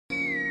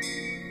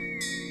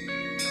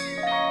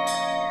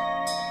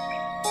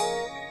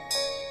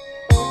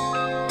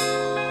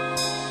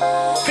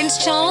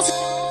iTunes chart.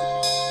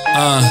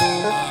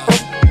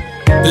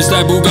 This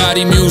that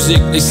Bugatti music,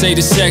 they say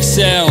the sex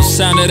sells.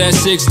 Sound of that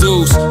 6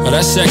 deuce, oh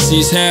that's sexy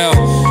as hell.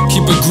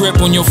 Keep a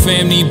grip on your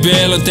family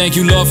bail, and thank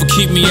you Lord for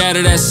keeping me out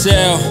of that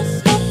cell.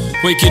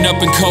 Waking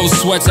up in cold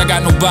sweats, I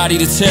got nobody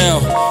to tell.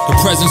 The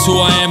present's who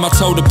I am, I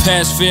told the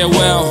past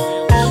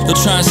farewell. They'll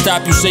try and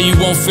stop you, say you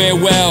won't fare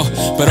well,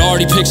 but I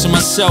already picture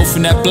myself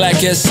in that black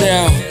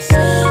SL.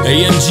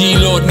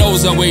 AMG, Lord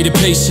knows I waited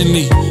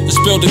patiently. I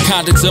spilled the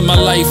contents of my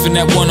life in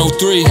that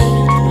 103,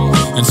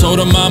 and told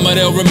her mama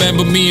they'll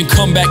remember me and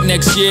come back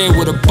next year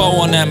with a bow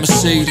on that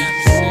Mercedes.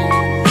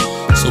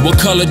 So what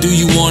color do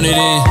you want it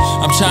in?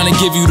 I'm trying to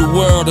give you the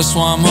world, that's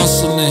why I'm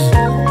hustling.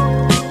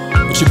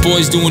 But your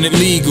boy's doing it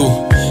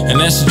legal, and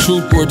that's the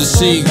truth, word to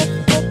see.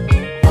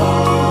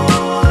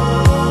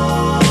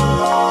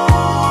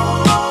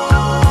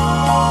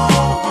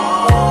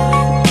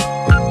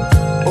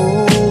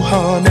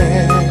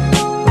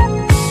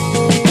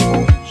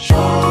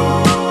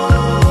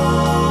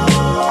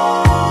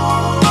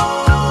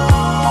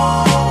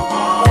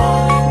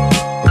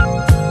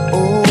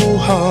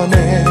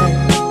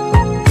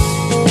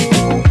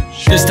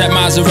 This that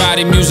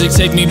Maserati music,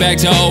 take me back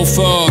to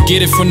 04.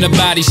 Get it from the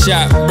body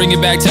shop, bring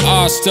it back to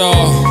our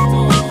store.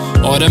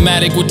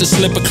 Automatic with the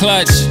slipper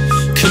clutch,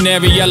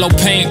 canary yellow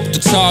paint with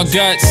the tar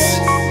guts.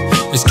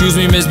 Excuse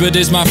me miss, but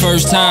this my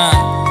first time.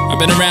 I've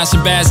been around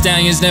some bad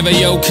stallions, never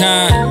your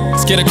kind.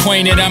 Let's get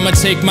acquainted, I'ma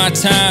take my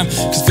time,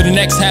 cause for the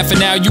next half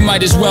an hour you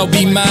might as well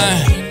be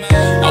mine.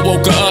 I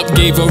woke her up,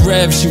 gave her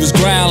rev, she was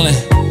growling.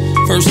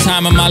 First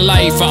time in my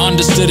life I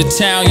understood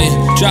Italian.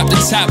 Dropped the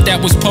top, that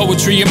was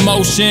poetry in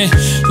motion.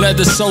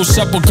 Leather so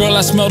supple, girl,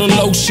 I smell the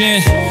lotion.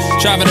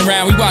 Driving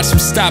around, we watch them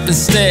stop and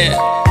stare.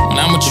 When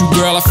I'm with you,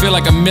 girl, I feel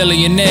like a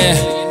millionaire.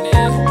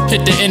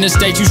 Hit the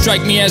interstate, you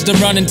strike me as the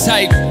running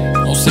type.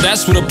 Oh, so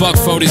that's what a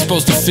 $140's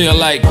supposed to feel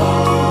like.